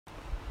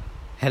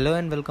Hello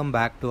and welcome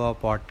back to our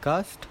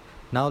podcast.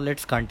 Now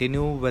let's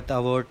continue with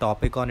our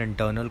topic on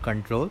internal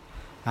control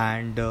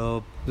and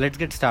let's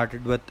get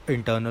started with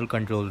internal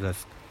control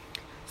risk.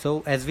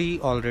 So as we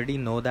already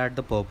know that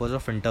the purpose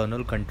of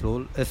internal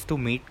control is to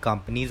meet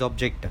companies'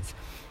 objectives.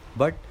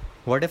 But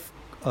what if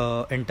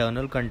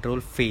internal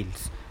control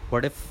fails?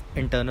 What if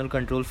internal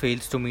control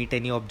fails to meet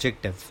any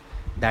objectives?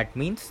 That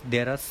means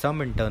there are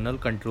some internal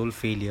control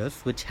failures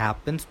which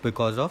happens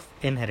because of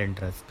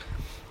inherent risk.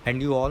 And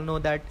you all know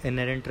that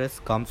inherent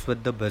risk comes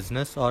with the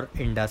business or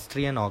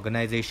industry an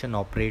organization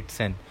operates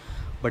in.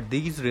 But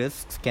these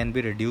risks can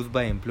be reduced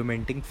by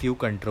implementing few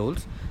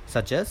controls,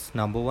 such as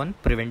number one,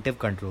 preventive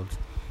controls.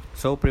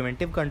 So,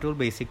 preventive control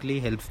basically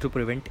helps to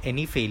prevent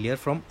any failure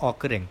from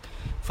occurring.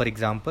 For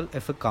example,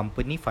 if a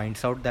company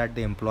finds out that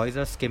the employees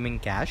are skimming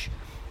cash,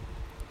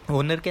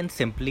 owner can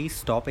simply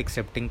stop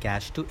accepting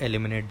cash to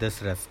eliminate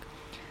this risk.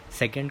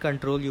 Second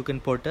control you can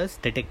put as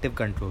detective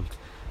controls.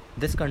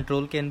 This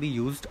control can be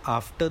used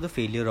after the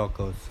failure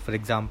occurs. For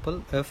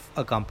example, if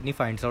a company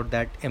finds out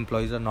that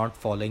employees are not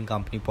following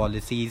company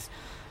policies,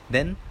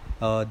 then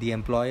the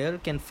employer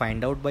can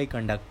find out by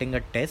conducting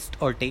a test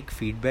or take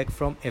feedback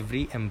from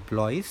every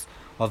employees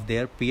of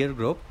their peer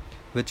group,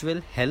 which will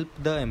help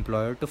the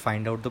employer to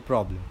find out the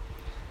problem.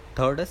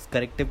 Third is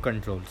corrective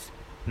controls.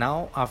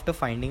 Now, after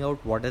finding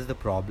out what is the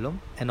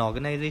problem, an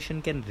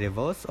organization can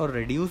reverse or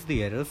reduce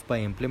the errors by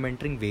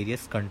implementing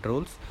various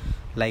controls.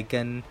 Like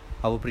in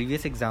our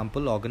previous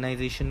example,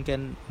 organization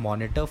can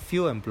monitor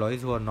few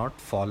employees who are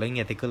not following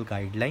ethical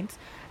guidelines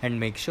and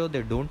make sure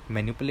they don't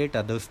manipulate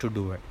others to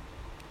do it.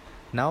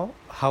 Now,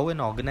 how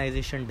an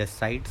organization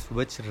decides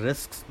which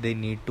risks they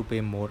need to pay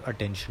more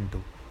attention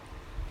to.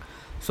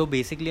 So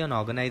basically, an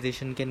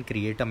organization can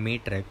create a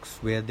matrix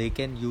where they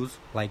can use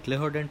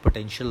likelihood and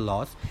potential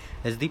loss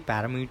as the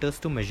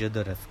parameters to measure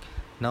the risk.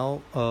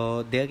 Now,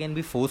 there can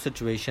be four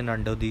situations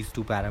under these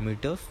two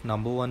parameters.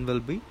 Number one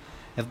will be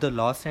if the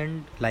loss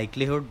and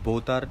likelihood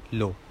both are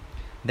low.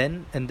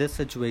 Then, in this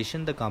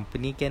situation, the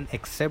company can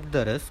accept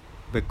the risk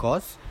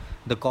because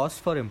the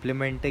cost for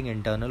implementing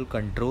internal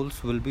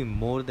controls will be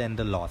more than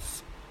the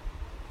loss.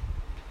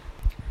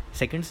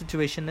 Second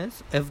situation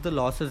is if the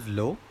loss is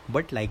low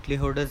but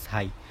likelihood is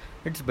high.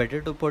 It's better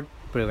to put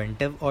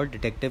preventive or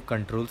detective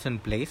controls in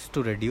place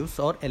to reduce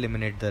or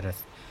eliminate the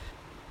risk.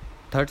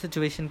 Third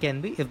situation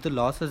can be if the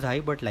loss is high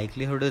but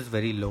likelihood is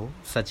very low,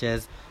 such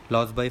as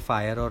loss by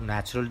fire or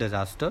natural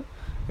disaster.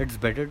 It's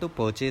better to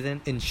purchase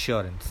an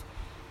insurance.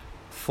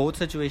 Fourth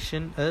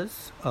situation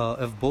is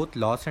if both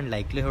loss and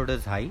likelihood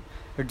is high,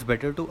 it's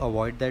better to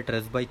avoid that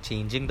risk by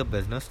changing the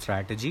business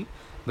strategy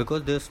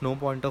because there's no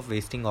point of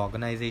wasting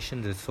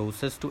organization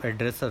resources to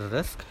address a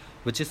risk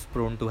which is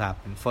prone to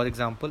happen. For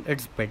example,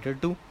 it's better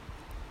to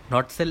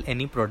not sell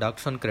any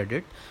products on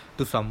credit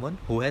to someone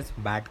who has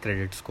bad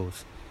credit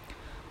scores.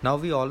 Now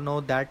we all know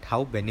that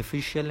how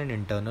beneficial an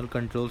internal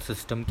control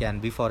system can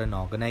be for an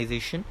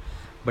organization,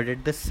 but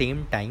at the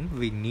same time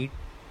we need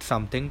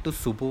something to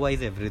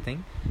supervise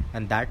everything,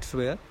 and that's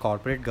where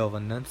corporate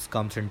governance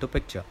comes into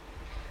picture.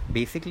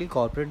 Basically,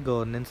 corporate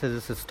governance is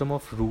a system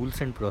of rules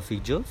and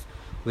procedures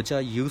which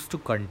are used to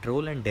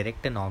control and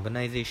direct an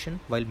organization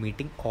while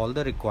meeting all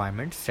the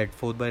requirements set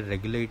forth by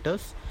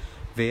regulators,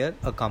 where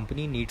a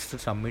company needs to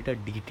submit a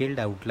detailed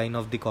outline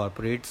of the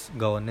corporate's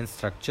governance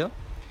structure,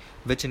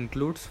 which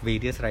includes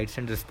various rights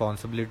and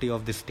responsibility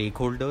of the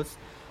stakeholders,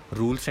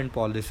 rules and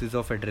policies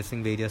of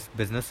addressing various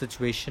business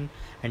situations,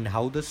 and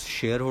how the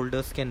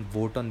shareholders can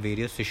vote on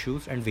various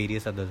issues and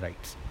various other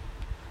rights.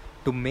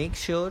 To make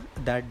sure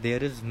that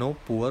there is no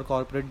poor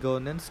corporate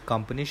governance,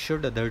 companies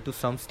should adhere to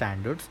some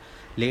standards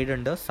laid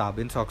under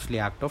Sarbanes-Oxley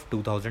Act of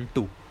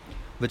 2002,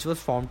 which was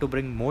formed to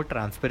bring more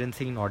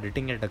transparency in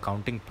auditing and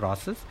accounting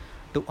process,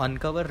 to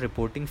uncover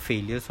reporting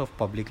failures of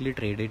publicly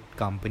traded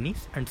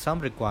companies, and some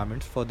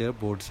requirements for their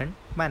boards and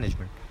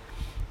management.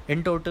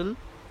 In total,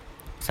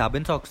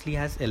 Sarbanes-Oxley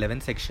has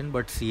 11 sections,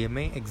 but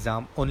CMA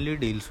exam only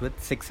deals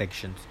with 6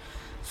 sections.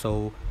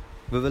 So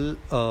we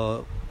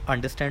will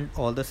understand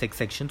all the 6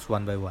 sections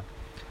one by one.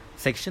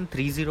 Section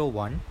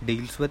 301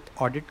 deals with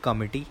audit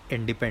committee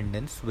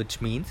independence,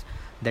 which means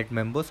that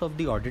members of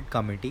the audit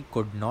committee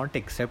could not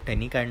accept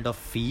any kind of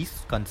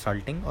fees,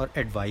 consulting or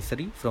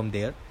advisory from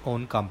their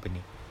own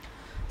company.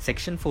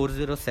 Section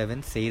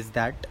 407 says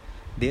that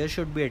there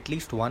should be at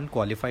least one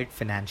qualified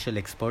financial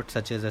expert,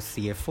 such as a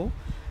CFO,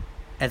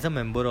 as a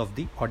member of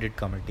the audit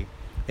committee.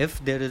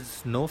 If there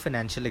is no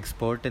financial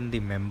expert in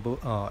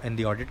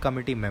the audit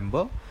committee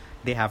member,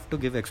 they have to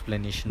give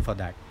explanation for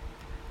that.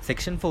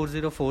 Section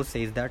 404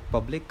 says that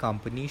public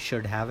companies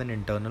should have an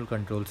internal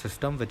control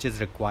system which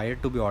is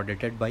required to be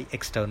audited by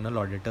external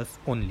auditors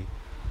only.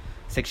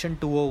 Section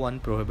 201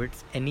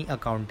 prohibits any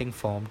accounting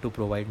firm to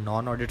provide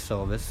non-audit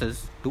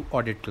services to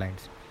audit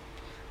clients.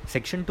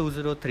 Section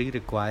 203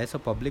 requires a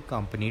public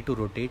company to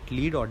rotate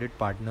lead audit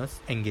partners'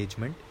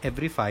 engagement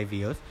every 5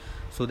 years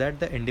so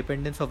that the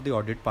independence of the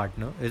audit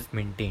partner is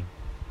maintained.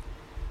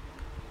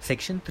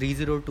 Section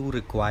 302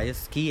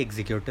 requires key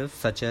executives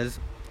such as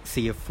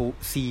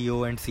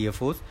CEO and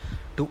CFOs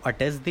to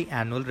attest the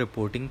annual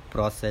reporting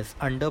process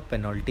under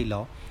penalty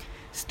law,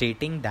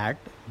 stating that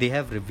they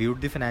have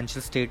reviewed the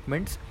financial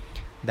statements,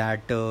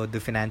 that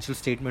the financial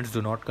statements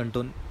do not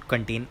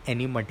contain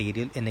any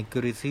material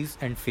inaccuracies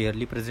and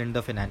fairly present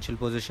the financial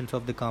positions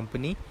of the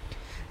company.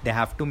 They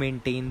have to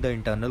maintain the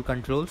internal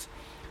controls.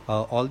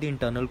 All the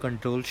internal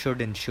controls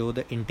should ensure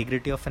the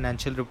integrity of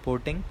financial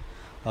reporting.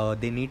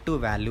 They need to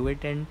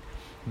evaluate and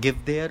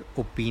give their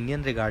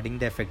opinion regarding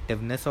the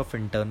effectiveness of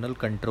internal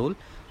control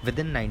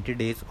within 90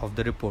 days of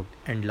the report.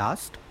 And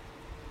last,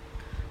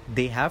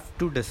 they have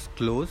to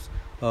disclose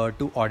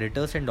to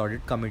auditors and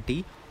audit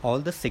committee all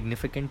the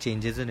significant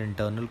changes in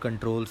internal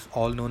controls,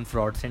 all known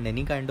frauds, and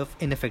any kind of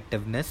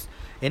ineffectiveness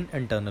in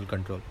internal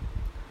control.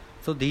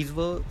 So these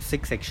were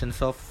 6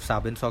 sections of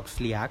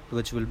Sarbanes-Oxley Act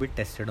which will be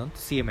tested on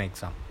CMA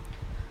exam.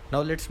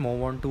 Now let's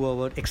move on to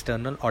our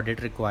external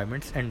audit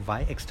requirements and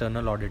why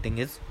external auditing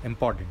is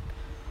important.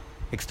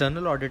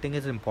 External auditing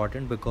is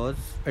important because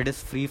it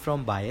is free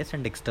from bias,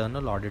 and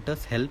external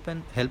auditors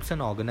helps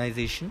an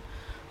organization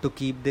to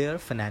keep their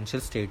financial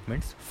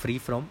statements free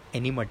from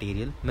any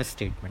material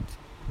misstatements.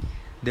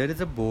 There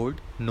is a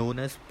board known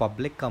as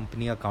Public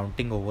Company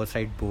Accounting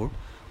Oversight Board,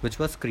 which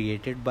was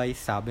created by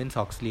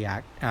Sarbanes-Oxley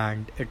Act,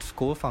 and its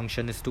core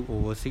function is to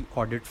oversee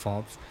audit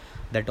firms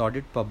that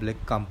audit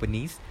public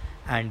companies,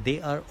 and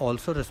they are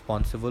also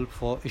responsible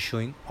for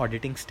issuing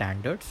auditing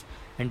standards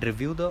and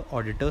review the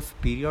auditors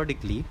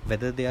periodically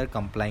whether they are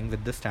complying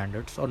with the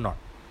standards or not.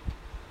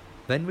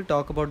 When we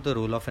talk about the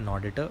role of an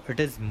auditor, it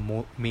is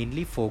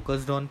mainly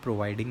focused on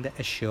providing the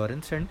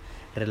assurance and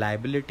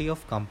reliability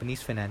of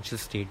companies' financial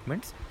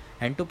statements,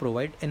 and to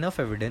provide enough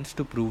evidence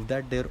to prove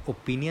that their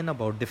opinion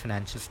about the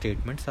financial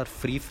statements are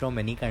free from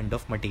any kind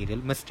of material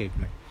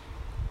misstatement.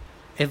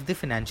 If the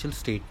financial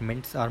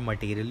statements are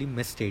materially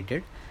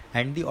misstated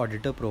and the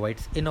auditor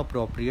provides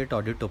inappropriate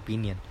audit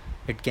opinion,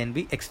 it can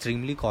be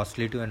extremely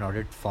costly to an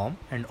audit firm,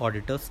 and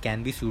auditors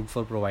can be sued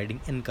for providing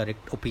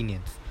incorrect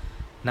opinions.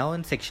 Now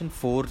in section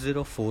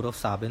 404 of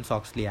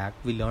Sarbanes-Oxley Act,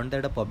 we learned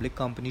that a public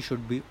company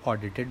should be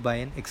audited by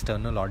an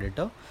external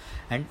auditor,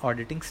 and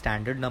auditing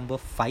standard number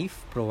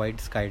 5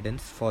 provides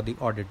guidance for the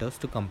auditors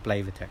to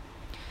comply with it.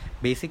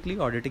 Basically,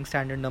 auditing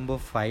standard number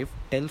 5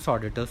 tells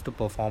auditors to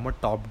perform a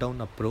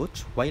top-down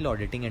approach while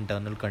auditing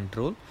internal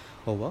control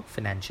over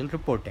financial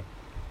reporting.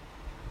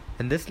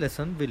 In this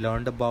lesson, we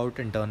learned about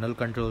internal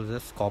controls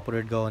as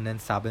corporate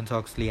governance,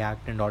 Sarbanes-Oxley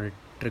Act, and audit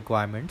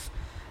requirements.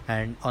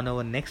 And on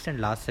our next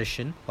and last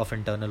session of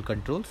internal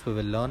controls, we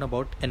will learn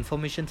about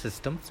information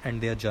systems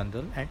and their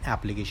general and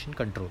application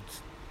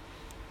controls.